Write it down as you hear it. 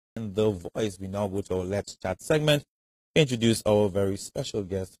The Voice. We now go to our Let's Chat segment. Introduce our very special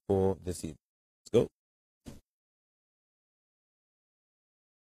guest for this evening. Let's go.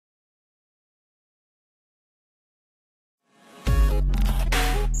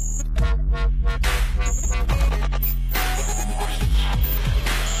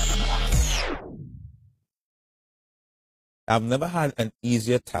 I've never had an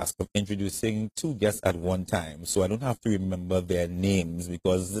easier task of introducing two guests at one time, so I don't have to remember their names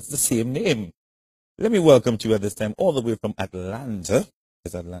because it's the same name. Let me welcome to you at this time, all the way from Atlanta.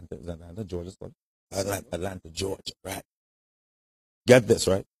 Is Atlanta, Georgia? Atlanta, Georgia, right? Get this,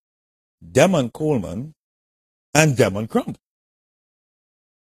 right? Coleman and Crump.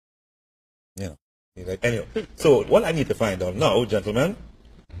 You know, anyway. So what I need to find out now, gentlemen,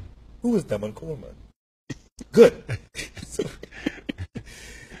 who is Coleman? Good. So,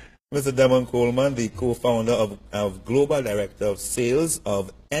 Mr. Coleman, the co-founder of Global Director of Sales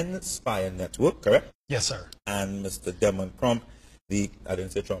of Nspire Network, correct? Yes, sir. And Mr. Crump, I didn't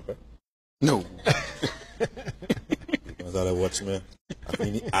say Trump, right? No. Because I watch me. I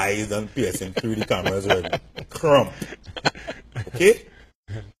think the eyes and piercing through the cameras already. Crump. Okay?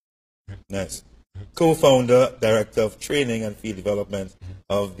 Nice. Co-founder, Director of Training and Field Development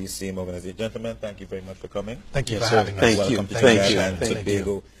of the same organization. Gentlemen, thank you very much for coming. Thank you for having us. Welcome to Trinidad and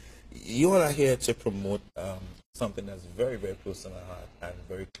Tobago. You all are here to promote something that's very, very close to my heart and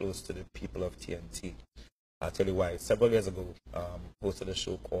very close to the people of TNT. I'll tell you why. Several years ago, hosted a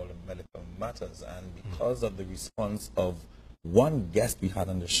show called Medical Matters, and because of the response of one guest we had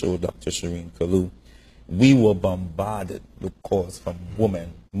on the show, Dr. Shireen Kalu, we were bombarded with calls from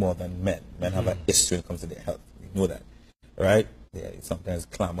women more than men. Men have an issue when it comes to their health. We know that, right? They sometimes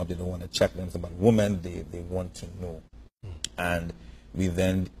clam up. They don't want to check them. But women, they want to know. And we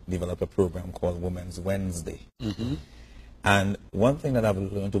then developed a program called Women's Wednesday. And one thing that I've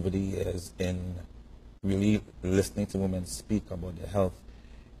learned over the years in really listening to women speak about their health,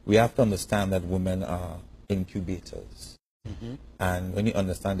 we have to understand that women are incubators. And when you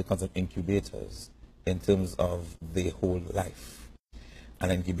understand the concept of incubators in terms of their whole life, an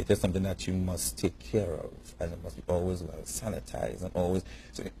incubator is something that you must take care of, and it must be always well sanitized and always.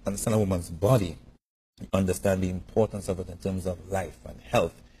 So you understand a woman's body, you understand the importance of it in terms of life and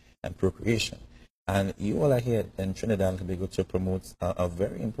health and procreation. And you all are here in Trinidad and Tobago to promote a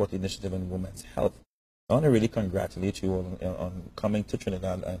very important initiative in women's health. I want to really congratulate you all on coming to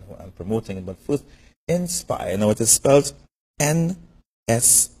Trinidad and promoting it. But first, Nspire. Now it is spelled Nspire.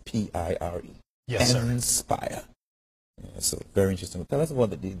 Yes, sir. Nspire. Yeah, so very interesting. Tell us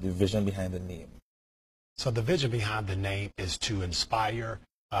about the vision behind the name. So the vision behind the name is to inspire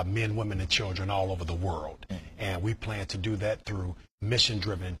men, women, and children all over the world. And we plan to do that through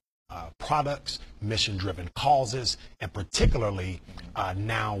mission-driven products, mission-driven causes, and particularly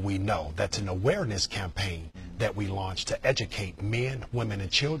now we know that's an awareness campaign that we launched to educate men, women,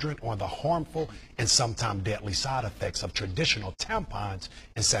 and children on the harmful and sometimes deadly side effects of traditional tampons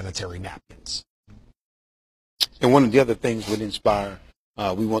and sanitary napkins. And one of the other things with Nspire,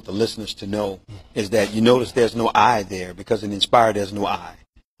 we want the listeners to know is that you notice there's no I there, because in Nspire there's no I.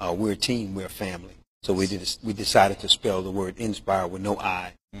 We're a team, we're a family. So we decided to spell the word Nspire with no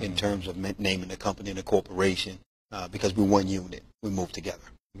I in terms of naming the company and the corporation, because we're one unit. We move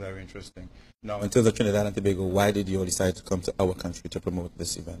together. Very interesting. Now, in terms of Trinidad and Tobago, why did you all decide to come to our country to promote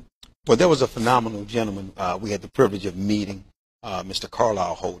this event? Well, there was a phenomenal gentleman. We had the privilege of meeting Mr.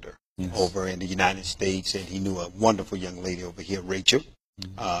 Carlisle Holder over in the United States, and he knew a wonderful young lady over here, Rachel,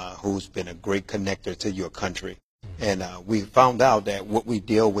 who's been a great connector to your country. And we found out that what we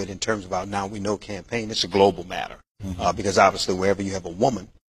deal with in terms of our Now We Know campaign, it's a global matter, because obviously wherever you have a woman,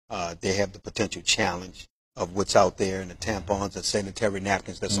 they have the potential challenge of what's out there in the tampons and sanitary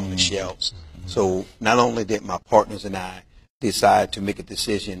napkins that's on the shelves. So not only did my partners and I decide to make a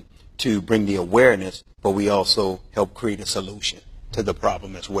decision to bring the awareness, but we also help create a solution to the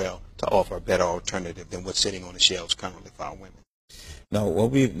problem as well, to offer a better alternative than what's sitting on the shelves currently for our women.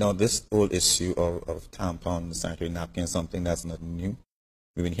 Now, this whole issue of tampons, sanitary napkins, something that's not new.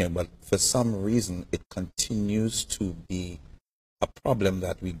 We've been hearing, but for some reason, it continues to be a problem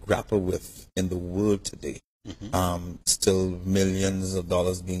that we grapple with in the world today. Still millions of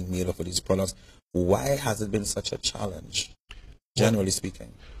dollars being made off of these products. Why has it been such a challenge, generally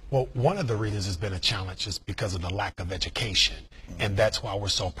speaking? Well, one of the reasons it's been a challenge is because of the lack of education. And that's why we're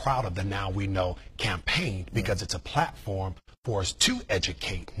so proud of the Now We Know campaign, because it's a platform for us to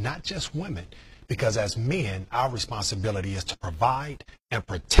educate, not just women. Because as men, our responsibility is to provide and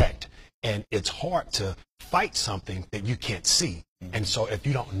protect. And it's hard to fight something that you can't see. And so if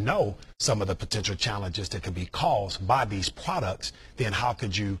you don't know some of the potential challenges that could be caused by these products, then how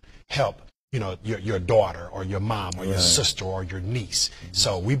could you help, your daughter or your mom or your sister or your niece?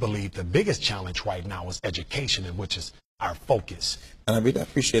 So we believe the biggest challenge right now is education, and which is our focus. And I really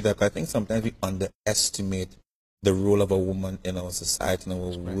appreciate that, because I think sometimes we underestimate the role of a woman in our society, in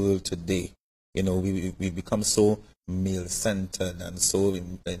our world today. We become so male-centered, and so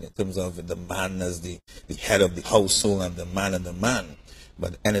in terms of the man as the head of the household, and the man.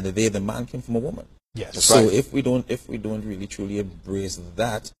 But at the end of the day, the man came from a woman. Yes. So if we don't really truly embrace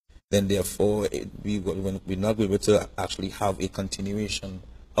that, then therefore we're not able to actually have a continuation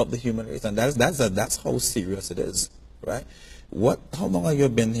of the human race, and that's how serious it is, right? How long have you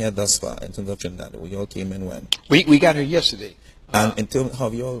been here thus far in terms of Trinidad? You all came in when? We got here yesterday. And in terms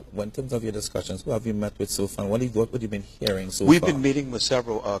of your discussions, who have you met with so far? What have you been hearing so far? We've been meeting with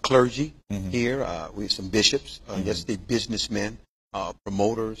several clergy here. We have some bishops, yesterday businessmen,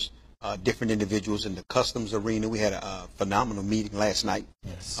 promoters, different individuals in the customs arena. We had a phenomenal meeting last night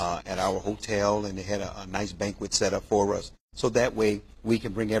at our hotel, and they had a nice banquet set up for us. So that way we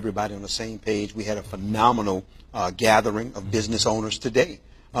can bring everybody on the same page. We had a phenomenal gathering of business owners today,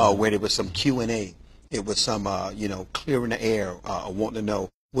 where there was some Q&A. It was some, clearing the air, wanting to know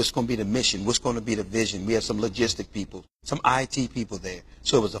what's going to be the mission, what's going to be the vision. We had some logistic people, some IT people there.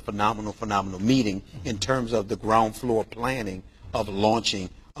 So it was a phenomenal meeting in terms of the ground floor planning of launching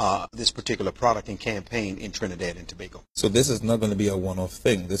this particular product and campaign in Trinidad and Tobago. So this is not going to be a one-off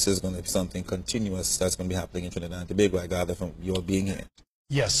thing. This is going to be something continuous that's going to be happening in Trinidad and Tobago, I gather, from your being here.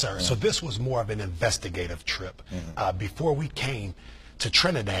 Yes, sir. So this was more of an investigative trip. Before we came to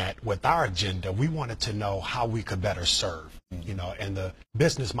Trinidad with our agenda, we wanted to know how we could better serve. And the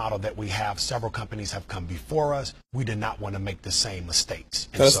business model that we have, several companies have come before us. We did not want to make the same mistakes.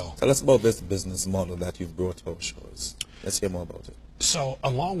 Tell us about this business model that you've brought to our shores. Let's hear more about it. So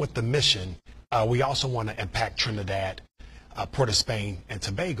along with the mission, we also want to impact Trinidad, Port of Spain, and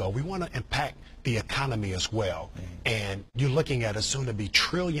Tobago. We want to impact the economy as well. And you're looking at a soon-to-be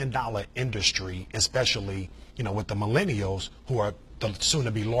trillion-dollar industry, especially, with the millennials, who are the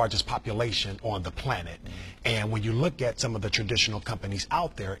soon-to-be largest population on the planet. And when you look at some of the traditional companies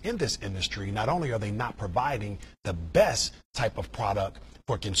out there in this industry, not only are they not providing the best type of product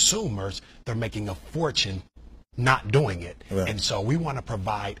for consumers, they're making a fortune not doing it. And so we want to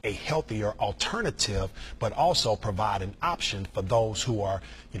provide a healthier alternative, but also provide an option for those who are,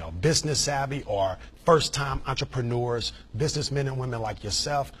 business savvy or first-time entrepreneurs, businessmen and women like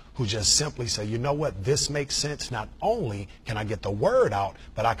yourself, who just simply say, you know what, this makes sense. Not only can I get the word out,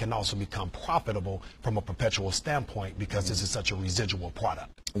 but I can also become profitable from a perpetual standpoint, because this is such a residual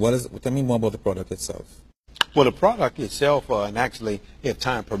product. Tell me more about the product itself. Well, the product itself, and actually, if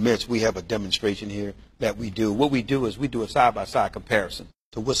time permits, we have a demonstration here that we do. What we do is we do a side-by-side comparison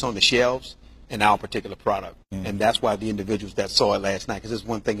to what's on the shelves and our particular product. And that's why the individuals that saw it last night, because it's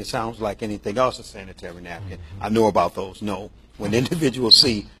one thing, it sounds like anything else, a sanitary napkin. I know about those. No. When individuals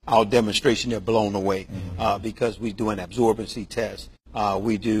see our demonstration, they're blown away, because we do an absorbency test.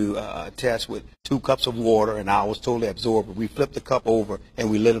 We do a test with 2 cups of water, and I was totally absorbed. We flip the cup over, and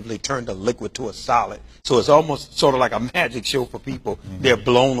we literally turn the liquid to a solid. So it's almost sort of like a magic show for people. They're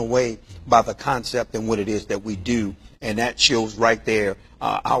blown away by the concept and what it is that we do, and that shows right there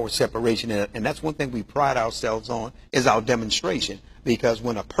our separation. And that's one thing we pride ourselves on, is our demonstration. Because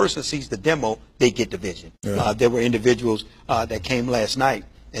when a person sees the demo, they get the vision. There were individuals that came last night,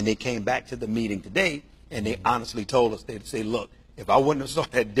 and they came back to the meeting today, and they honestly told us, they'd say, look, if I wouldn't have saw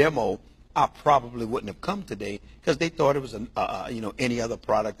that demo, I probably wouldn't have come today, because they thought it was any other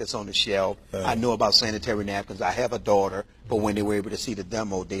product that's on the shelf. I know about sanitary napkins. I have a daughter, but when they were able to see the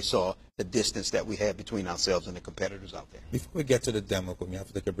demo, they saw the distance that we had between ourselves and the competitors out there. Before we get to the demo, we have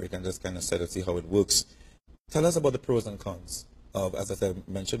to take a break and just kind of set it, see how it works. Tell us about the pros and cons of, as I said,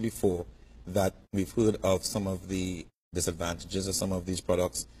 mentioned before, that we've heard of some of the disadvantages of some of these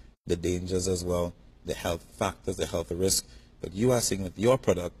products, the dangers as well, the health factors, the health risk. But you are saying with your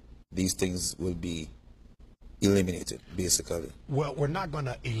product, these things will be eliminated, basically. Well, we're not going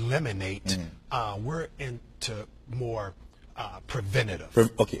to eliminate. We're into more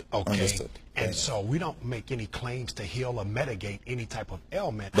preventative. Okay, understood. And so we don't make any claims to heal or mitigate any type of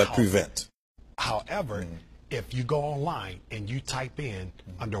ailment. But prevent. However, if you go online and you type in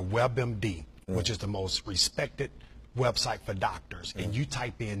under WebMD, which is the most respected website for doctors, and you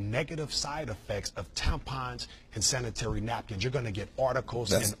type in negative side effects of tampons and sanitary napkins, you're going to get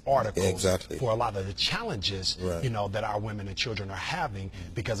articles and articles for a lot of the challenges that our women and children are having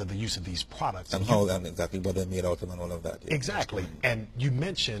because of the use of these products. And how exactly what they're made out of and all of that. Exactly. And you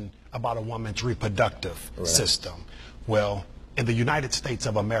mentioned about a woman's reproductive system. Well, In the United States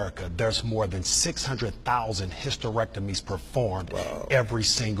of America, there's more than 600,000 hysterectomies performed every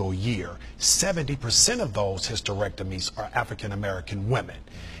single year. 70% of those hysterectomies are African American women.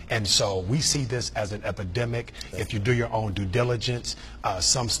 And so we see this as an epidemic. If you do your own due diligence,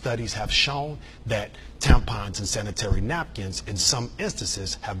 some studies have shown that tampons and sanitary napkins in some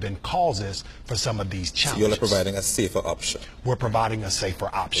instances have been causes for some of these challenges. So you're providing a safer option. We're providing a safer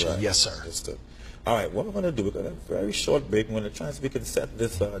option, Right. yes, sir. Understood. All right, what we're going to do, we're going to have a very short break. We're going to try and see if we can set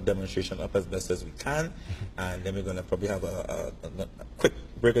this demonstration up as best as we can. And then we're going to probably have a quick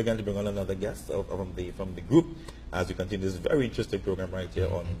break again to bring on another guest from the group as we continue this very interesting program right here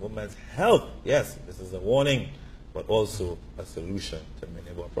on women's health. Yes, this is a warning, but also a solution to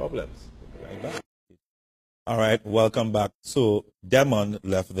many of our problems. We'll be right back. All right, welcome back. So, Demon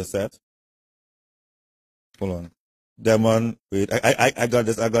left the set. Hold on. Demon, wait, I got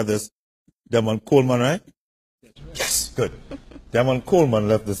this. Demon Coleman, right? Yes, good. Demon Coleman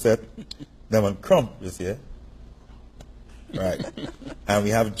left the set. Demon Crump is here. Right. And we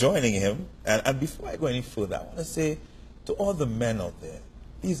have joining him. And before I go any further, I want to say to all the men out there,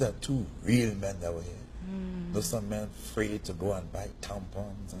 these are two real men that were here. Those some men afraid to go and buy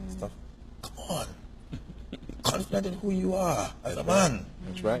tampons and stuff. Come on. Be confident in who you are as a man.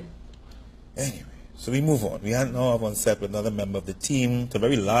 That's right. Anyway, so we move on. We now have on set with another member of the team. It's a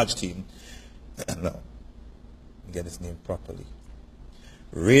very large team. Now, get his name properly.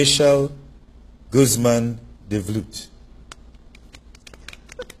 Rachel Guzman DeVloot.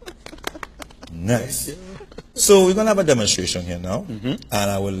 Nice. So we're going to have a demonstration here now, and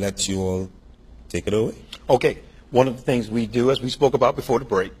I will let you all take it away. Okay. One of the things we do, as we spoke about before the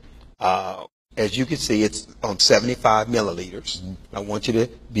break, as you can see, it's on 75 milliliters. I want you to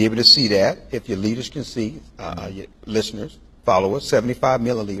be able to see that. If your leaders can see, your listeners, followers, 75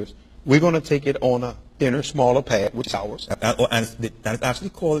 milliliters. We're going to take it on a thinner, smaller pad, which is ours. And it's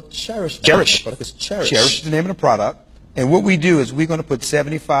actually called Cherish. Cherish. The product is Cherish. Cherish is the name of the product. And what we do is we're going to put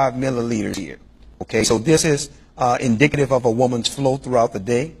 75 milliliters here. Okay, so this is indicative of a woman's flow throughout the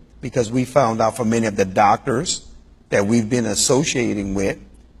day, because we found out from many of the doctors that we've been associating with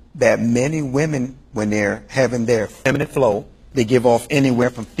that many women, when they're having their feminine flow, they give off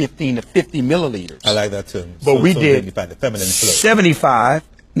anywhere from 15 to 50 milliliters. I like that term. But we did the feminine flow. 75.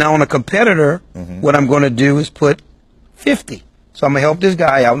 Now on a competitor, what I'm going to do is put 50. So I'm going to help this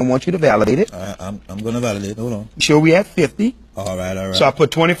guy out, and I want you to validate it. I'm going to validate. Hold on. Sure, we at 50. All right. So I put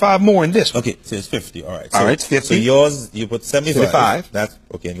 25 more in this one. Okay, so it's 50. All right. All right, it's 50. So yours, you put 75. 75. That's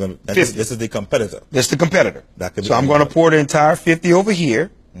okay. This is the competitor. This is the competitor. That could be so I'm going to pour the entire 50 over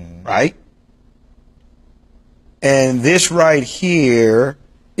here, right? And this right here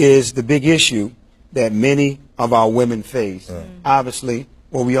is the big issue that many of our women face. Obviously,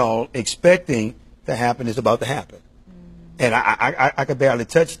 what we all expecting to happen is about to happen. And I could barely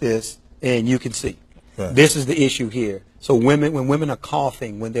touch this, and you can see. Right. This is the issue here. So when women are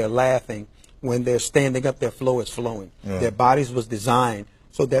coughing, when they're laughing, when they're standing up, their flow is flowing. Their bodies was designed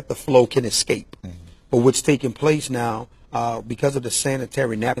so that the flow can escape. But what's taking place now, because of the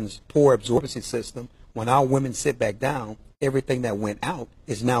sanitary napkins poor absorbency system, when our women sit back down, everything that went out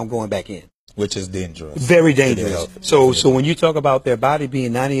is now going back in. Which is dangerous. Very dangerous. So when you talk about their body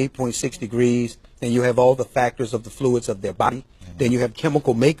being 98.6 degrees, and you have all the factors of the fluids of their body, then you have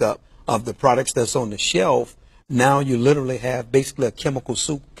chemical makeup of the products that's on the shelf. Now you literally have basically a chemical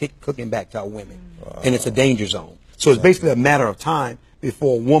soup cooking back to our women. And it's a danger zone. So it's basically a matter of time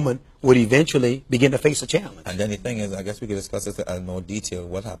before a woman would eventually begin to face a challenge. And then the thing is, I guess we could discuss this in more detail.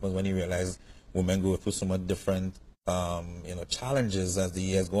 What happens when you realize women go through so much different challenges as the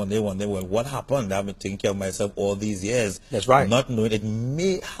years go on. They wonder, well, what happened? I've been taking care of myself all these years. That's right. Not knowing it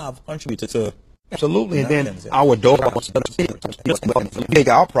may have contributed to. Absolutely. And then our daughter take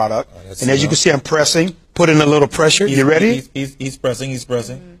our product, and as you can see, I'm pressing, putting a little pressure. You ready? He's pressing. It's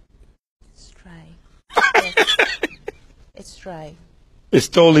dry. Yes. It's dry. It's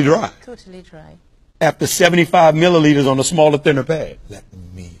totally dry. Totally dry. After 75 milliliters on a smaller, thinner pad. Let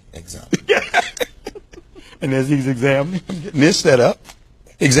me examine. And as he's examining, getting this set up,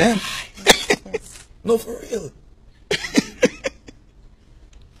 examine. Yes. No, for real.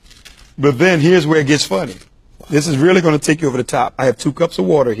 But then here's where it gets funny. This is really going to take you over the top. I have 2 cups of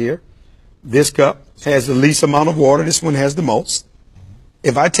water here. This cup has the least amount of water. This one has the most.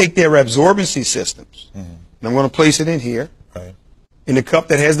 If I take their absorbency systems, and I'm going to place it in here, Right. in the cup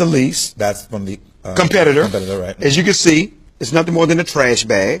that has the least, That's from the competitor. Right. As you can see, it's nothing more than a trash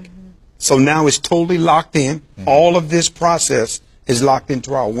bag. So now it's totally locked in. All of this process is locked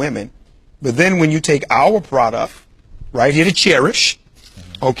into our women. But then when you take our product, right here, to Cherish,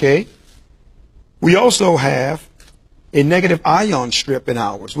 okay, we also have a negative ion strip in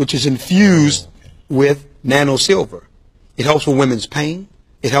ours, which is infused with nano silver. It helps with women's pain.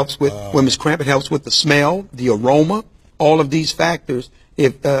 It helps with women's cramp. It helps with the smell, the aroma, all of these factors.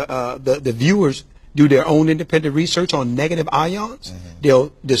 If the viewers do their own independent research on negative ions,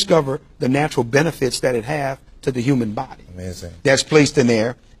 they'll discover the natural benefits that it have to the human body. Amazing. That's placed in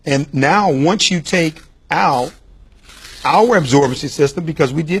there. And now once you take out our absorbency system,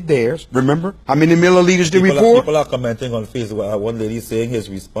 because we did theirs, remember how many milliliters did we pour? People are commenting on Facebook. One lady saying his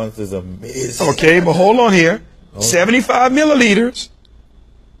response is amazing. Okay, but hold on here. 75 milliliters.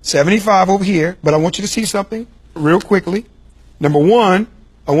 75 over here. But I want you to see something real quickly. Number one,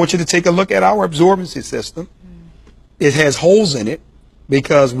 I want you to take a look at our absorbency system. It has holes in it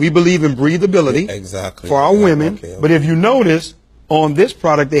because we believe in breathability for our women. Okay. But if you notice, on this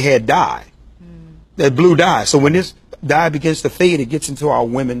product, they had dye, that blue dye. So when this dye begins to fade, it gets into our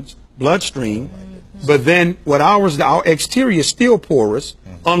women's bloodstream. But then what our exterior is still porous,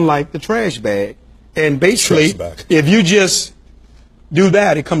 unlike the trash bag. And basically, if you just do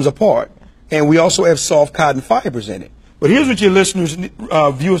that, it comes apart. And we also have soft cotton fibers in it. But here's what your listeners,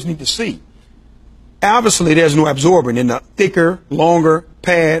 viewers need to see. Obviously, there's no absorbent in the thicker, longer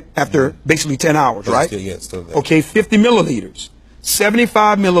pad after basically 10 hours, right? Still there. Okay, 50 milliliters.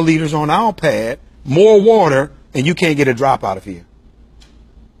 75 milliliters on our pad, more water, and you can't get a drop out of here.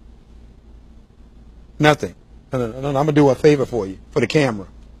 Nothing. No, I'm going to do a favor for you, for the camera.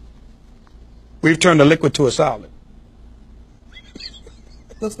 We've turned the liquid to a solid.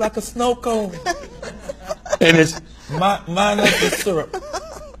 Looks like a snow cone. And it's minus the syrup.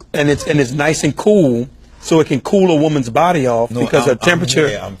 And it's nice and cool, so it can cool a woman's body off because her temperature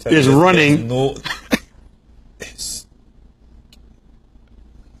is running.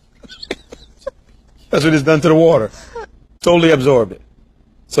 That's what it's done to the water. Totally absorbed it.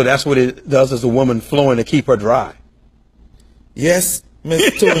 So that's what it does as a woman flowing to keep her dry. Yes,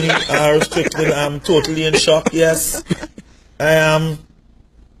 Miss Tony Restricted, I'm totally in shock. Yes, I am.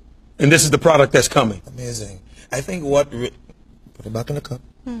 And this is the product that's coming. Amazing. I think what... Put it back in the cup.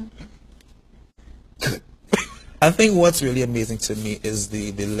 I think what's really amazing to me is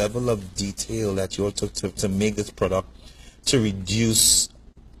the level of detail that you all took to make this product to reduce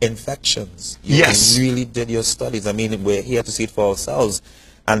infections. You really did your studies. I mean, we're here to see it for ourselves.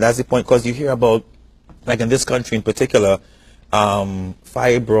 And that's the point, because you hear about, like in this country in particular,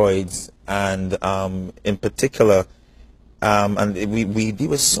 fibroids and in particular, and we deal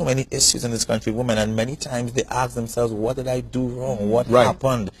with so many issues in this country, women, and many times they ask themselves, what did I do wrong? What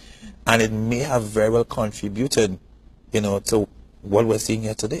happened? And it may have very well contributed, to what we're seeing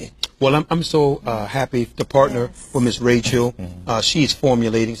here today. Well, I'm so happy to partner with Ms. Rachel. She's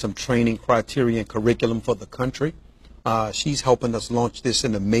formulating some training criteria and curriculum for the country. She's helping us launch this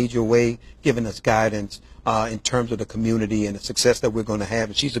in a major way, giving us guidance in terms of the community and the success that we're going to have.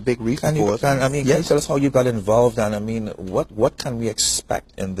 And she's a big reason for us. Can you tell us how you got involved? And I mean, what can we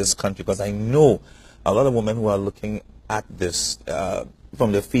expect in this country? Because I know a lot of women who are looking at this,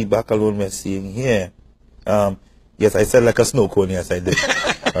 from the feedback alone we're seeing here. Yes, I said like a snow cone. Yes, I did.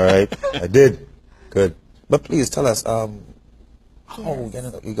 All right, I did. Good. But please tell us how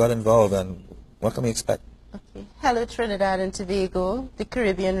you got involved and what can we expect? Okay. Hello, Trinidad and Tobago, the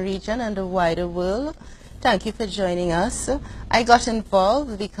Caribbean region, and the wider world. Thank you for joining us. I got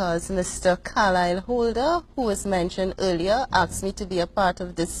involved because Mr. Carlisle Holder, who was mentioned earlier, asked me to be a part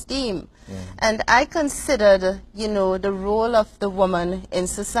of this team. And I considered, the role of the woman in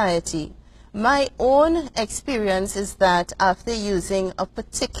society. My own experience is that after using a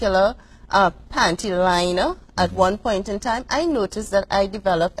particular panty liner at one point in time, I noticed that I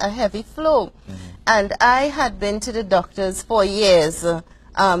developed a heavy flow. And I had been to the doctors for years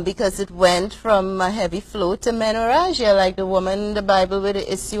because it went from a heavy flow to menorrhagia, like the woman in the Bible with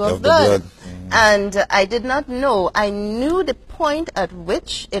the issue of blood. And I did not know. I knew the point at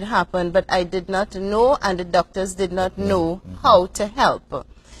which it happened, but I did not know, and the doctors did not know how to help.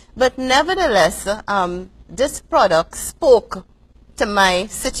 But nevertheless, this product spoke to my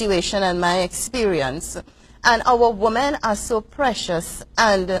situation and my experience. And our women are so precious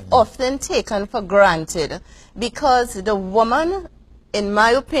and often taken for granted because the woman, in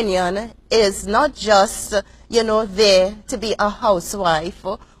my opinion, is not just, there to be a housewife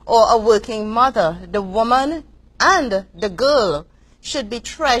or a working mother. The woman and the girl should be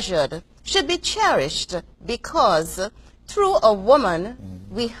treasured, should be cherished, because through a woman,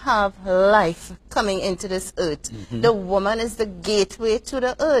 we have life coming into this earth. The woman is the gateway to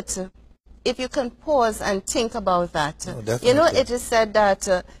the earth. If you can pause and think about that. It is said that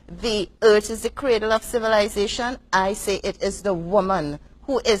the earth is the cradle of civilization. I say it is the woman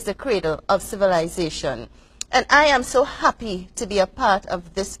who is the cradle of civilization. And I am so happy to be a part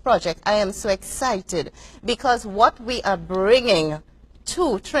of this project. I am so excited because what we are bringing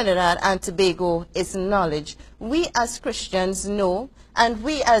to Trinidad and Tobago is knowledge. We as Christians know, and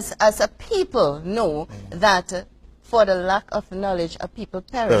we as a people know that for the lack of knowledge, a people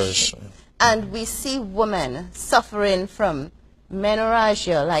perish. And we see women suffering from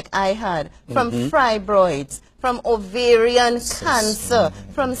menorrhagia, like I had, from fibroids, from ovarian cancer,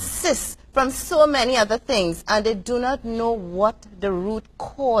 from cysts, from so many other things, and they do not know what the root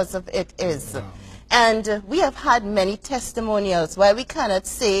cause of it is. And we have had many testimonials. While we cannot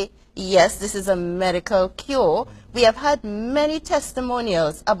say, yes, this is a medical cure, we have had many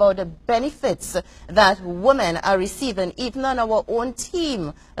testimonials about the benefits that women are receiving. Even on our own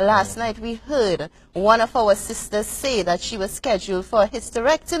team, last night we heard one of our sisters say that she was scheduled for a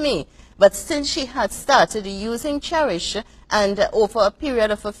hysterectomy. But since she had started using Cherish, and over a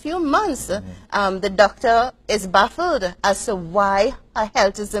period of a few months, the doctor is baffled as to why her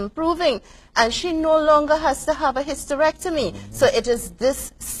health is improving. And she no longer has to have a hysterectomy. So it is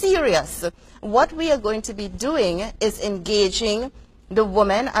this serious. What we are going to be doing is engaging the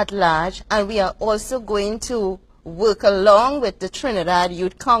women at large, and we are also going to work along with the Trinidad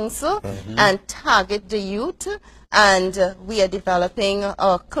Youth Council and target the youth. And we are developing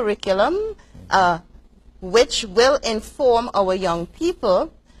a curriculum which will inform our young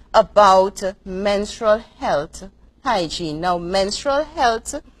people about menstrual health hygiene. Now, menstrual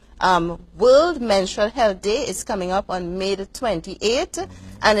health, World Menstrual Health Day is coming up on May the 28th,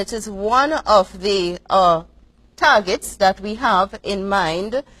 and it is one of the targets that we have in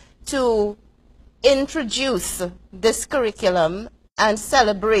mind to introduce this curriculum and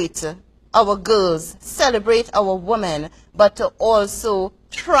celebrate our girls, celebrate our women, but to also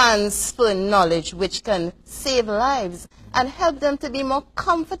transfer knowledge which can save lives and help them to be more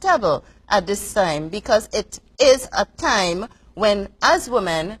comfortable at this time, because it is a time when, as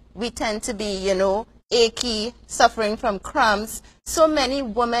women, we tend to be, you know, achy, suffering from cramps. So many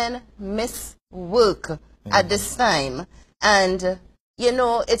women miss work at this time. And, you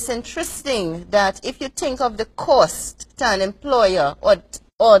know, it's interesting that if you think of the cost to an employer or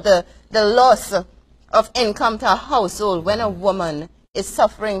the loss of income to a household when a woman is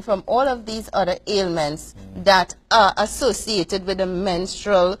suffering from all of these other ailments that are associated with the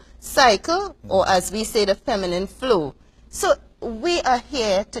menstrual cycle, or as we say, the feminine flow. So we are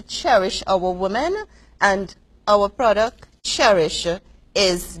here to cherish our women, and our product, Cherish,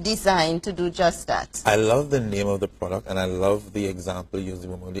 is designed to do just that. I love the name of the product, and I love the example used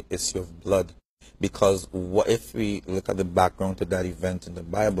with the issue of blood. Because what if we look at the background to that event in the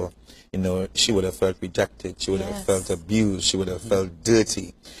Bible, you know, she would have felt rejected, she would have felt abused, she would have felt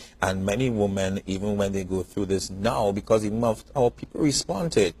dirty. And many women, even when they go through this now, because even our people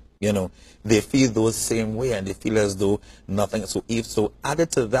respond to it, you know, they feel those same way, and they feel as though nothing. So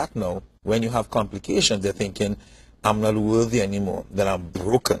added to that now, when you have complications, they're thinking, I'm not worthy anymore, that I'm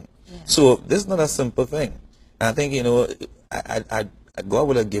broken. So this is not a simple thing. And I think, you know, God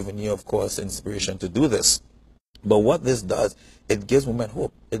would have given you, of course, inspiration to do this. But what this does, it gives women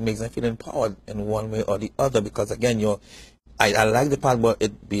hope. It makes them feel empowered in one way or the other. Because, again, I like the part about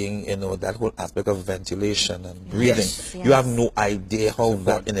it being, you know, that whole aspect of ventilation and breathing. Yes. You have no idea how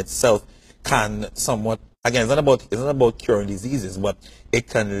that in itself can somewhat, again, it's not about curing diseases, but it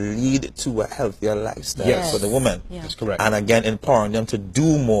can lead to a healthier lifestyle for the woman. That's correct. And again, empowering them to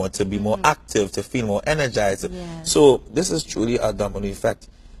do more, to be more active, to feel more energized. So this is truly a domino effect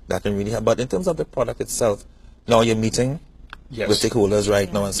that can really help. But in terms of the product itself, now you're meeting with stakeholders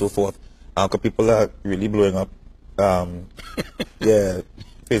right now and so forth. Because people are really blowing up.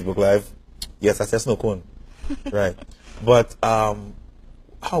 Facebook Live. Yes, I said snow cone. Right. But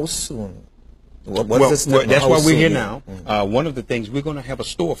how soon? That's why we're here now. One of the things, we're going to have a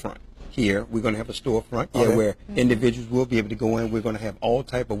storefront here. We're going to have a storefront where individuals will be able to go in. We're going to have all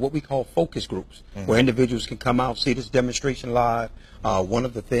type of what we call focus groups, where individuals can come out, see this demonstration live. One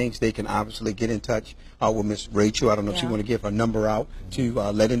of the things, they can obviously get in touch with Miss Rachel. I don't know if you want to give her number out to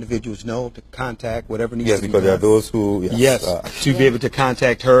let individuals know to contact whatever needs to be because done. there are those who to be able to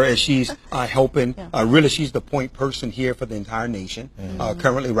contact her, as she's helping. Really, she's the point person here for the entire nation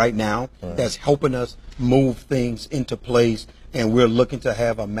currently right now, that's helping us move things into place. And we're looking to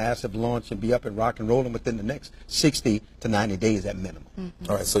have a massive launch and be up and rock and rolling within the next 60 to 90 days at minimum.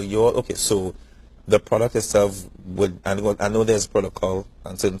 All right, so so the product itself would, I know there's protocol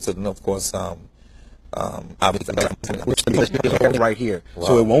and certain of course right here.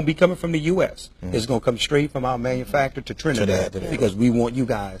 So it won't be coming from the U.S. It's going to come straight from our manufacturer to Trinidad, because we want you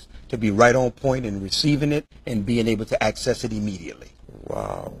guys to be right on point in receiving it and being able to access it immediately.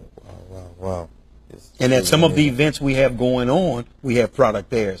 Wow. And at some of the events we have going on, we have product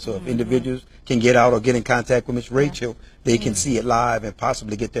there. So if individuals can get out or get in contact with Miss Rachel, they can see it live and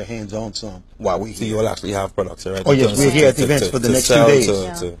possibly get their hands on some while we're here. So you will actually have products, right? Oh, yes, we're here at the events for the next 2 days.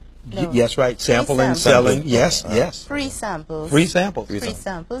 No. Yes, right. Sampling, selling. Yes, yes. Free samples. Free samples. Free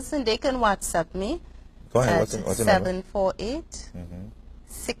samples, and they can WhatsApp me. Go ahead. At What's your number?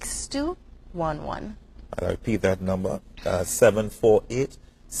 748-6211. I'll repeat that number.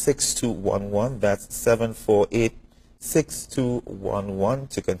 748-6211. That's 748-6211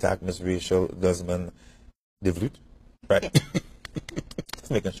 to contact Ms. Rachel Desmond DeVloot. Right? Just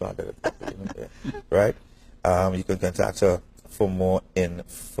making sure I get it properly. Right? You can contact her for more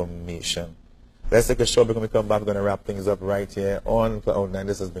information. Let's take a short break. When we come back, we're going to wrap things up right here on Cloud9.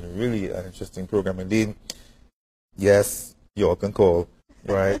 This has been really an interesting program indeed. Yes, you all can call.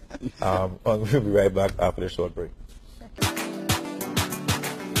 Right? We'll be right back after the short break.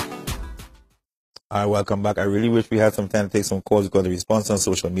 All right, welcome back. I really wish we had some time to take some calls because the response on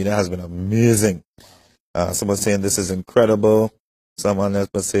social media has been amazing. Someone saying this is incredible. Someone else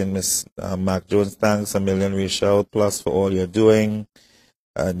was saying, Miss Mark Jones, thanks a million, Rachel, plus for all you're doing.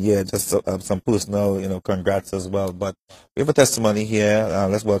 And yeah, just some personal, congrats as well. But we have a testimony here.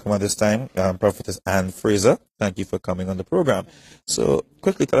 Let's welcome at this time, Prophetess Ann Fraser. Thank you for coming on the program. So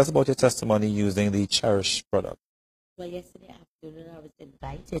quickly, tell us about your testimony using the Cherish product. Well, yesterday afternoon, I was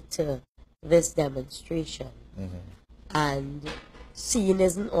invited to this demonstration. And seeing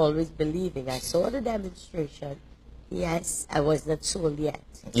isn't always believing. I saw the demonstration. Yes, I was not sold yet.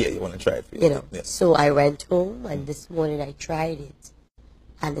 Yeah, you want to try it. Yes. So I went home, and this morning I tried it.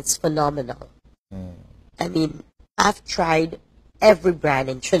 And it's phenomenal. I mean, I've tried every brand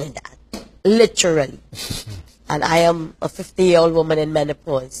in Trinidad, literally. And I am a 50-year-old woman in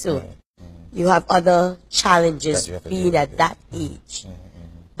menopause, so you have other challenges being at that age.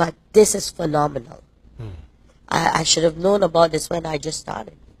 But this is phenomenal. I should have known about this when I just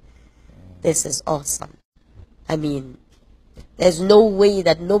started. This is awesome. I mean, there's no way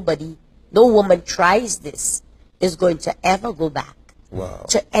that no woman tries this is going to ever go back. Wow.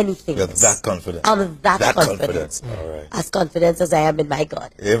 To anything. You're that confident. I'm that confident. All right. As confident as I am in my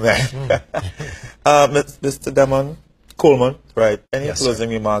God. Amen. Mr. Damon Coleman, right? Any closing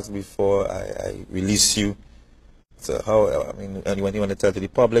remarks before I release you? So anyone you want to tell to the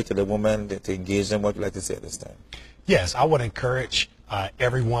public, to the woman, to engage them, what would you like to say at this time? Yes, I would encourage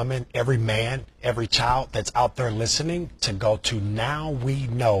every woman, every man, every child that's out there listening to go to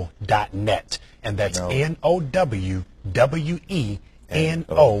nowweknow.net. And that's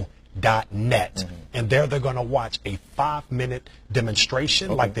NOWENO.net. And there they're going to watch a 5-minute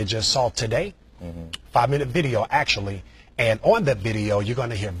demonstration like they just saw today. 5-minute video, actually. And on that video, you're going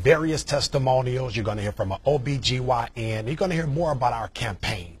to hear various testimonials. You're going to hear from an OBGYN. You're going to hear more about our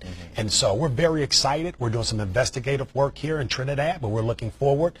campaign. And so we're very excited. We're doing some investigative work here in Trinidad, but we're looking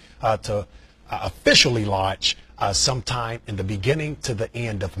forward to officially launch sometime in the beginning to the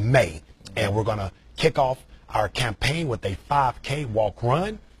end of May. And we're going to kick off our campaign with a 5K walk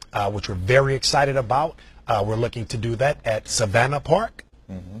run, which we're very excited about. We're looking to do that at Savannah Park.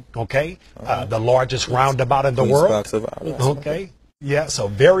 Okay, the largest roundabout in the world. Okay, yeah, so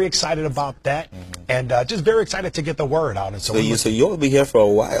very excited about that, and just very excited to get the word out. And so you'll be here for a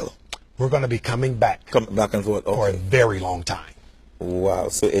while. We're going to be coming back and forth for a very long time. Wow!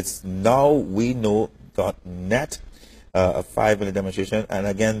 So it's nowweknow.net, a 5-minute demonstration, and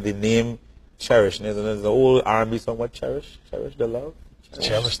again the name Cherish. There's the old R&B song. What Cherish? Cherish the love.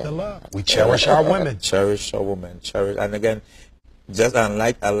 Cherish the love. We cherish our women. Cherish our women. Cherish, and again.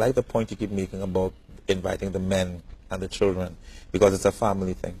 I like the point you keep making about inviting the men and the children, because it's a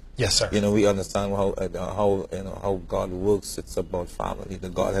family thing. Yes, sir. We understand how God works. It's about family. The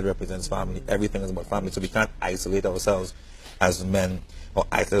Godhead represents family. Everything is about family. So we can't isolate ourselves as men or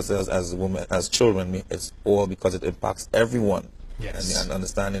isolate ourselves as women, as children. It's all because it impacts everyone. Yes. And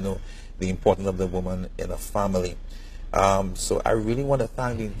understand, the importance of the woman in a family. So I really want to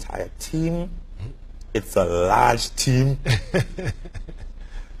thank the entire team. It's a large team.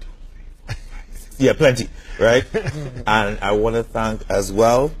 Yeah, plenty, right? And I want to thank as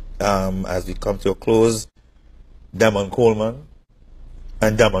well, as we come to a close, Damon Coleman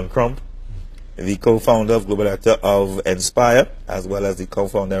and Damon Crump, the co-founder of Global Director of Nspire, as well as the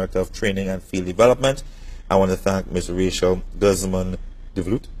co-founder Director of Training and Field Development. I want to thank Ms. Rachel Desmond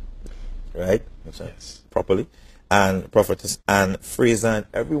DeVloot, right? Yes. Properly. And Prophetess Ann Fraser and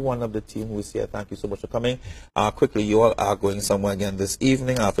every one of the team who is here. Thank you so much for coming. Quickly, you all are going somewhere again this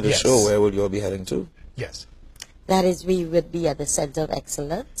evening after the show. Where will you all be heading to? Yes. That is, we would be at the Center of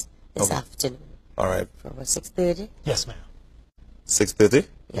Excellence this afternoon. All right. From 6:30? Yes, ma'am. 6:30?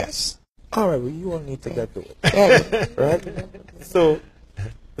 Yes. All right, well, you all need to get to it. Yeah. Right? So,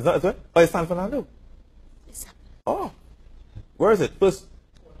 is that right? Oh, it's San Fernando? Oh, where is it? First.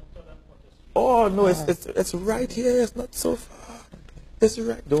 Oh, no, it's right here. It's not so far. It's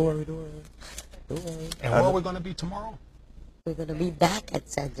right. Don't worry. And where are we going to be tomorrow? We're going to be back at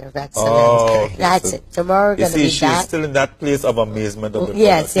Center of Excellence. Oh, okay. That's it. Tomorrow we're going to be she's back. still in that place of amazement of the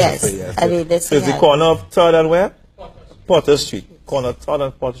Yes, product. yes. I mean, this so it's the corner of 3rd and where? Potter Street. Corner 3rd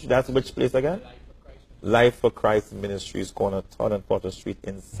and Potter Street. That's which place again? Life for Christ Ministries, corner 3rd and Potter Street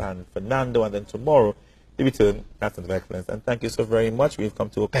in San Fernando. And then tomorrow, the return at Center of Excellence. And thank you so very much. We've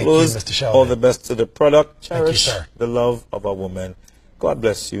come to a close. Thank you, Mr. Sheldon. All the best to the product. Cherish Thank you, sir. the love of a woman. God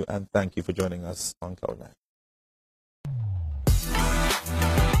bless you, and thank you for joining us on Cloud9.